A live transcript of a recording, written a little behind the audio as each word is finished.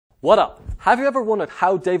What up? Have you ever wondered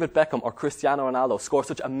how David Beckham or Cristiano Ronaldo score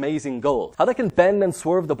such amazing goals? How they can bend and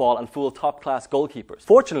swerve the ball and fool top-class goalkeepers?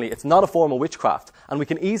 Fortunately, it's not a form of witchcraft, and we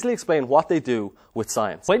can easily explain what they do with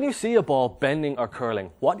science. When you see a ball bending or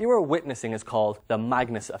curling, what you are witnessing is called the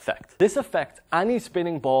Magnus Effect. This affects any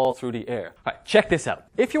spinning ball through the air. Right, check this out.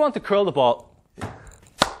 If you want to curl the ball,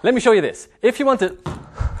 let me show you this. If you want to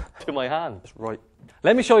my hand, right.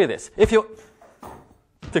 Let me show you this. If you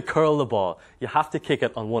to curl the ball, you have to kick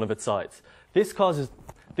it on one of its sides. This causes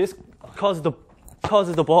the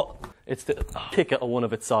ball, it's to kick it on one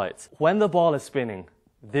of its sides. When the ball is spinning,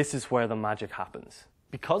 this is where the magic happens.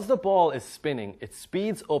 Because the ball is spinning, it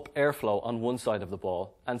speeds up airflow on one side of the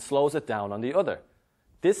ball and slows it down on the other.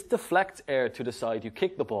 This deflects air to the side you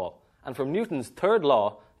kick the ball, and from Newton's third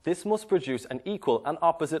law, this must produce an equal and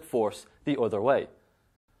opposite force the other way.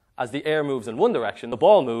 As the air moves in one direction, the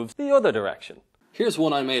ball moves the other direction. Here's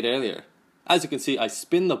one I made earlier. As you can see, I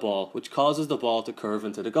spin the ball, which causes the ball to curve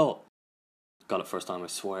into the goal. Got it first time, I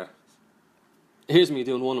swear. Here's me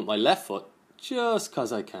doing one with my left foot, just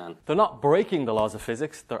cause I can. They're not breaking the laws of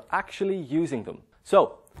physics, they're actually using them.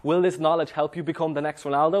 So, will this knowledge help you become the next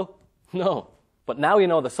Ronaldo? No. But now you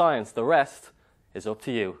know the science, the rest is up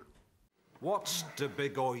to you. What's the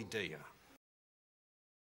big idea?